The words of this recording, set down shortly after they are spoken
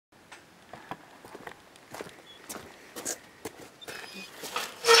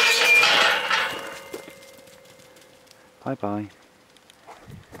Bye bye.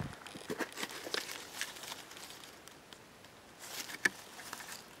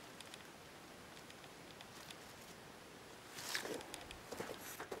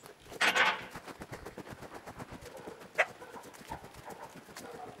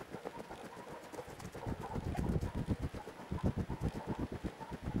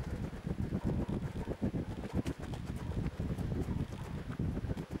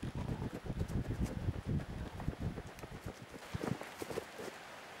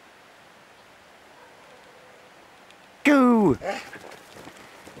 Go!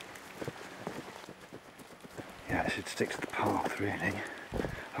 Yeah, it should stick to the path really.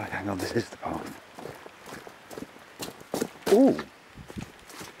 Right, hang on, this is the path. Ooh!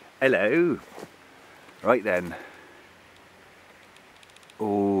 Hello! Right then.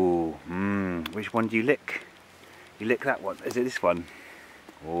 Oh, which one do you lick? You lick that one. Is it this one?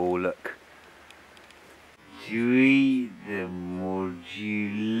 Oh, look. Do you eat them or do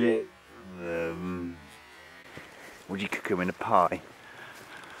you lick them? Would you cook them in a pie?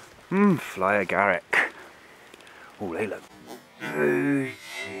 Fly agaric. Oh, they look booties.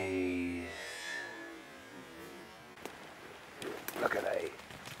 Look at they.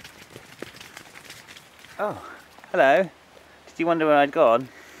 Oh, hello. Did you wonder where I'd gone?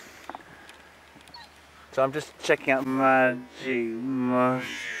 So I'm just checking out magic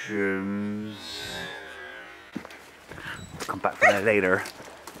mushrooms. I'll come back for that later.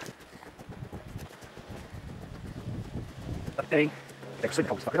 Okay. Next week,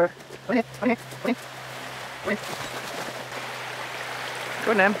 I'll stop her. Come here, come here, come here. Come here.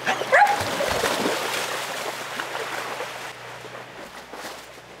 Go on then.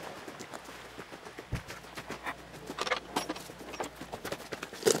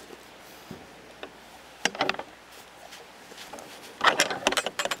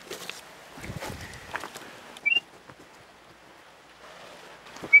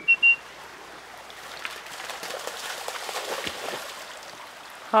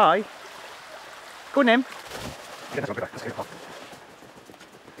 Hi. Go on then.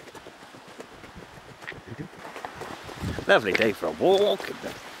 Lovely day for a walk in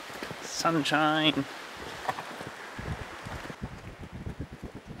the sunshine.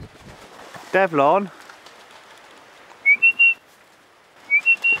 Devlon.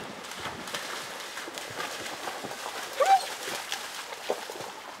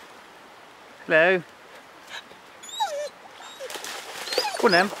 Hello. Go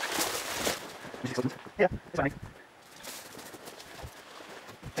on then. Yeah, it's fine.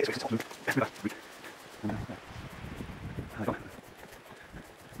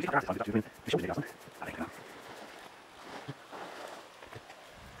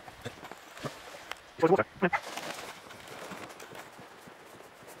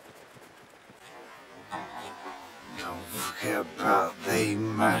 Don't forget about the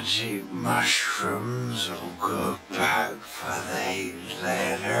magic mushrooms. I'll go back for these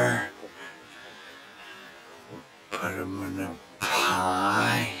later. Put them in a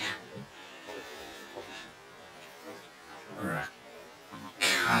pie or a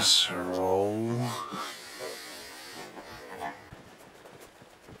casserole.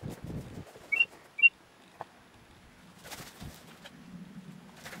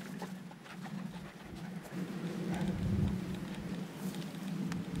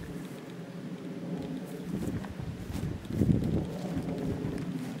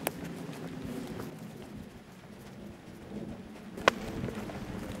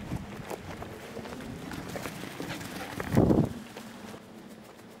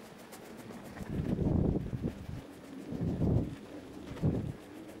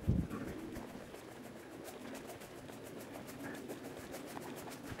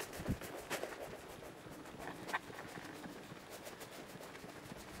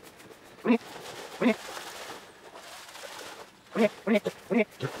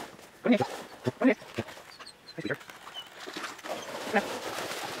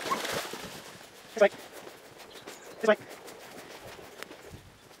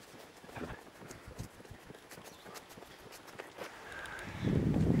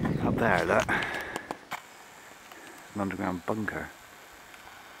 Up there, look. An underground bunker.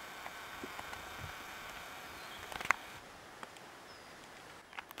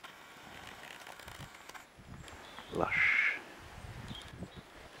 Lush.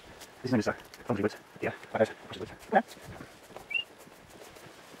 This is Minister. Country woods. Yeah, right out. Country woods. Come on.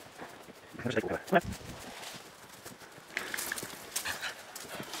 Let's take a look. Come on.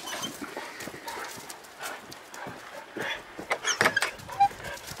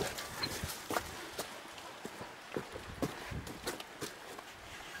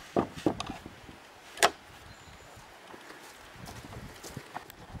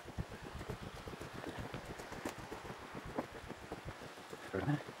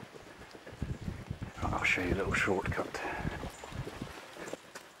 I'll show you a little shortcut.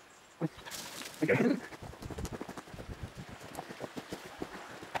 Okay.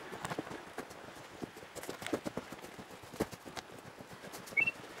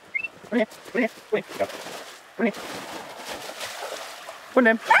 Come here, come here, come here. Go. Come here. Come on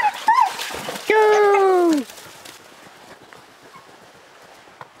then. Go!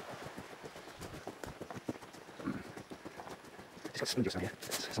 Just got splinters down here.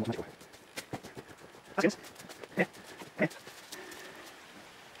 It's somewhat magical. That's good. Here, here.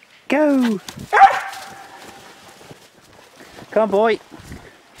 Go! Come on, boy.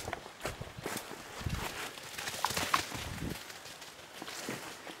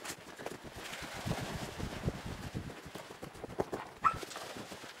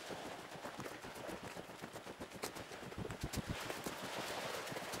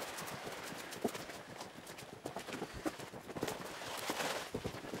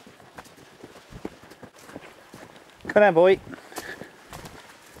 Come on, boy.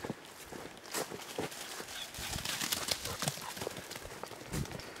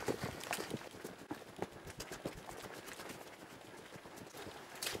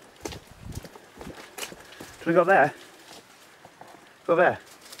 What we got there? Go there.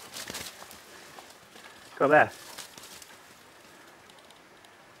 Go there.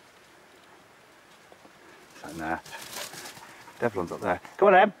 It's like, nah. Devlin's up there. Come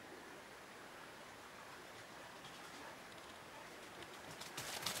on, Em.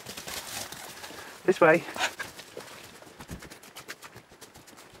 This way.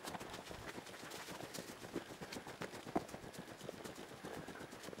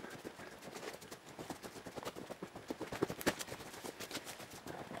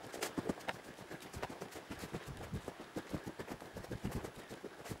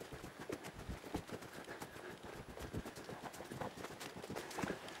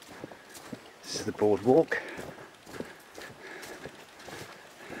 This is the boardwalk.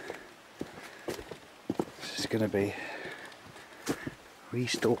 Going to be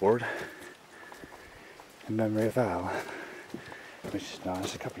restored in memory of Al, which is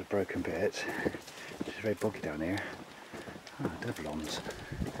nice. A couple of broken bits. It's very boggy down here. Ah, Devlons.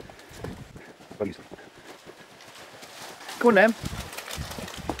 Go on then.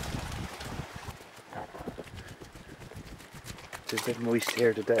 It's a bit moist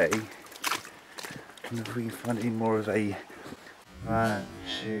here today. I wonder if we can find any more of a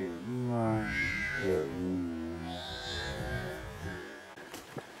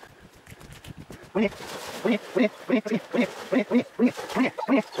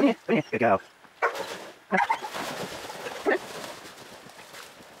Good girl.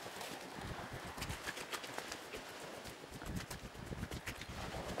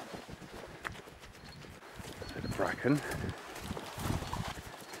 Bit of bracken.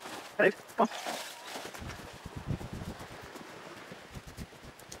 Hello, come on.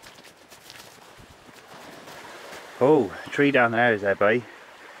 Oh, a tree down there, is there, buddy?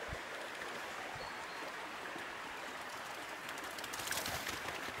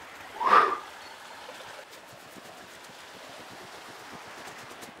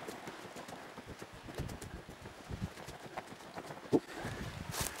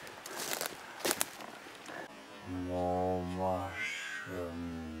 More mushrooms.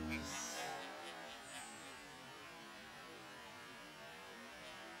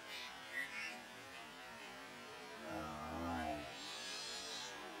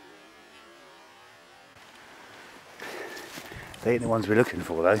 They ain't the ones we're looking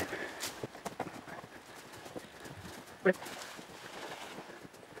for, though.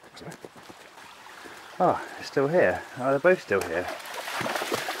 Oh, they're still here. Oh, they're both still here.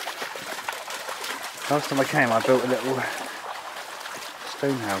 Last time I came, I built a little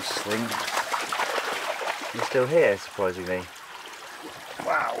stone house thing. They're still here, surprisingly.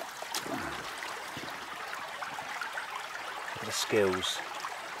 Wow. Look at the skills.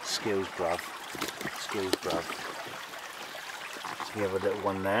 Skills, bruv. Skills, bruv. So we have a little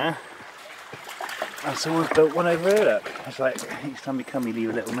one there. And someone's built one over here, look. It's like, each time you come, you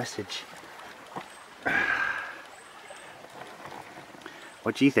leave a little message.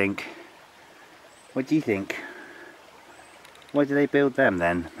 What do you think? What do you think? Why do they build them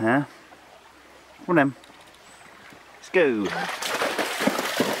then, huh? Come on then. Let's go.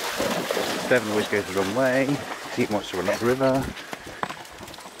 Devon always goes the wrong way. He wants to run up the river.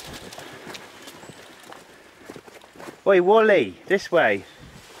 Oi, Wally, this way.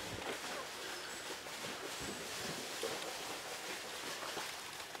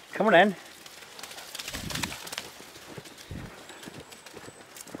 Come on then.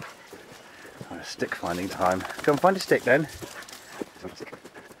 Stick finding time. Go and find a stick then.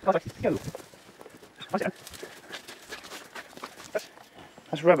 Go.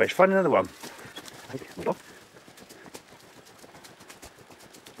 That's rubbish. Find another one.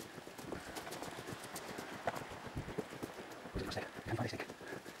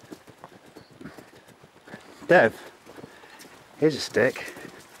 Dev, here's a stick.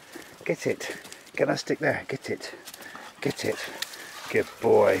 Get it. Get that stick there. Get it. Get it. Good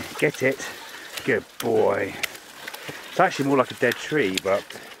boy. Get it. Good boy. It's actually more like a dead tree, but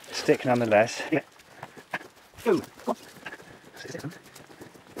a stick nonetheless. Ooh.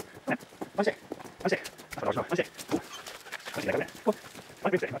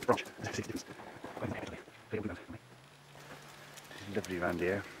 Lovely around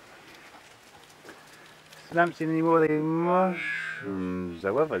here. I haven't seen any more of the mushrooms,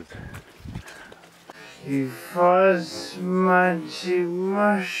 however. You first magic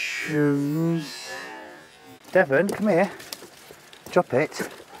mushrooms. Devon, come here. Drop it.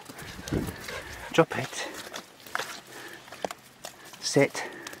 Drop it. Sit.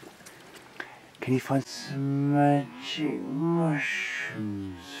 Can you find some magic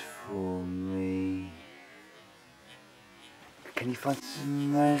mushrooms for me? Can you find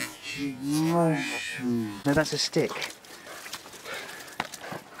some magic mushrooms? No, that's a stick.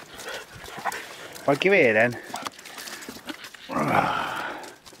 I'll give it here then.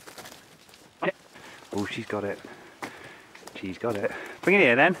 Oh, she's got it. She's got it. Bring it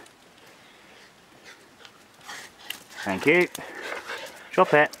here then. Thank you.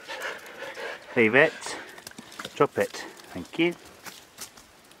 Drop it. Leave it. Drop it. Thank you.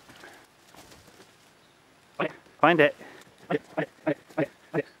 Find it.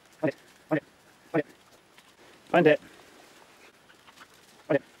 Find it.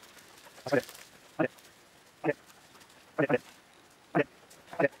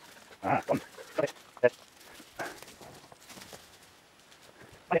 Ah, come on.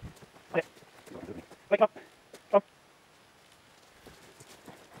 Wake up. Up.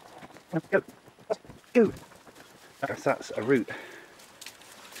 Go. Go. That's a root.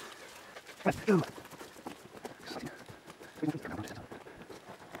 Go.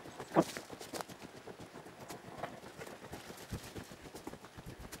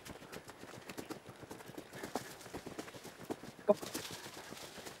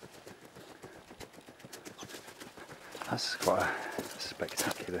 That's quite a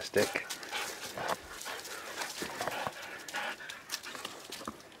spectacular stick.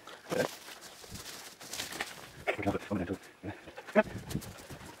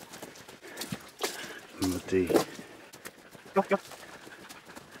 Muddy.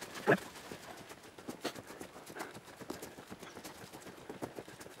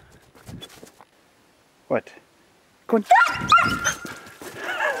 What? Go on.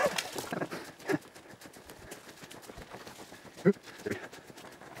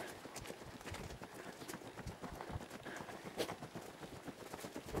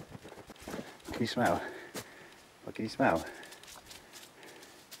 Can you smell? What can you smell?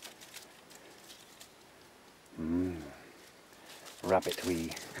 Rabbit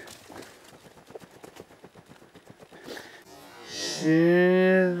wee.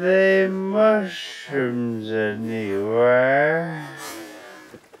 Are there mushrooms anywhere?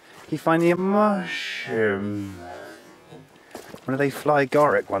 Can you find the mushroom? One of they fly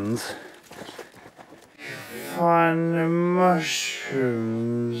agaric ones. Find the mushrooms.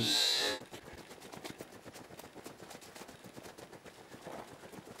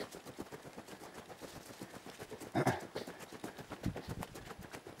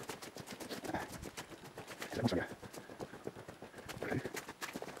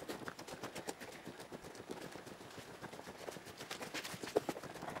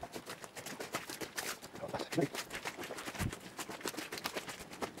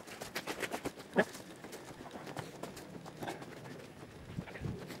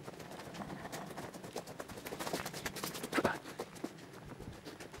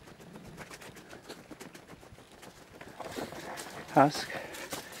 Husk,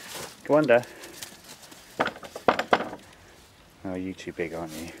 go under. Oh, you're too big,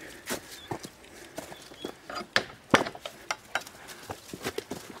 aren't you?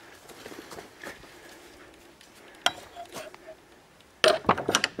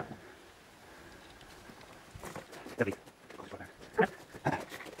 Debbie.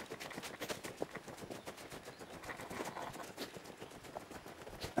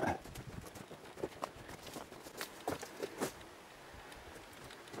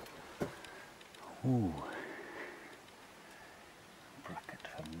 Ooh. Bracket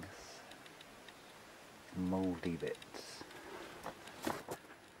fungus. Mouldy bits.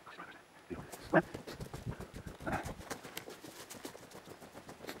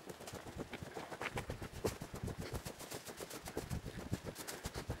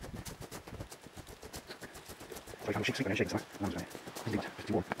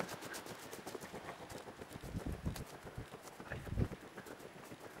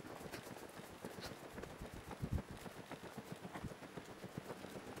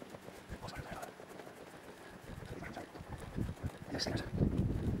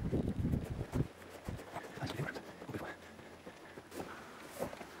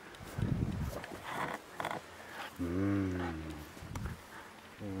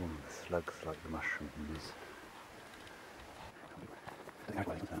 Slugs like the mushrooms.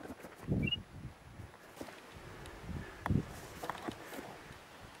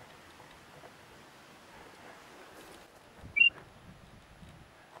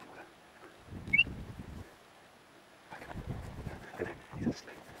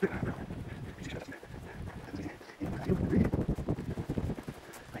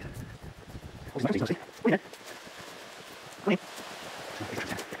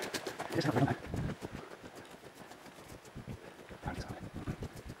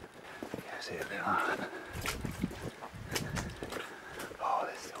 Yes, here they are. Oh,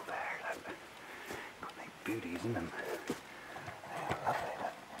 they're still there. Look. Got big booties in them. They are lovely.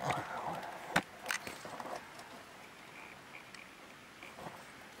 Wow.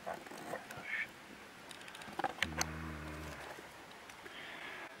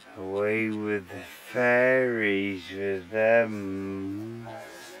 Away with the fairies with them.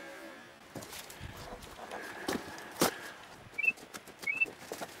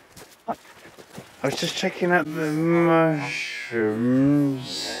 I was just checking out the mushrooms.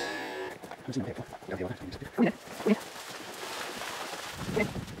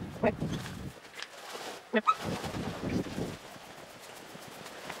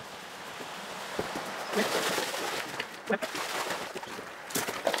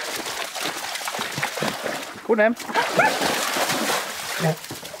 Go on then.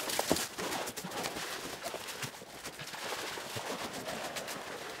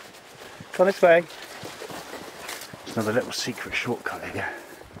 Come this way. There's another little secret shortcut here.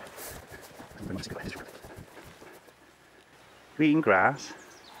 You're eating grass.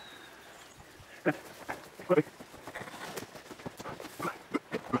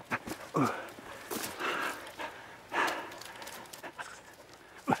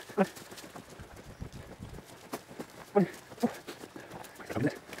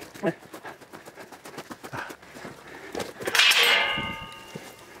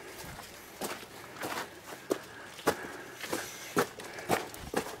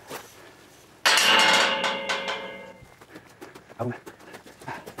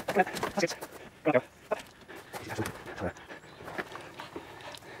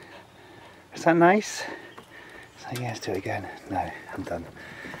 Is that nice? Say yes to it again. No, I'm done.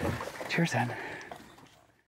 Cheers then.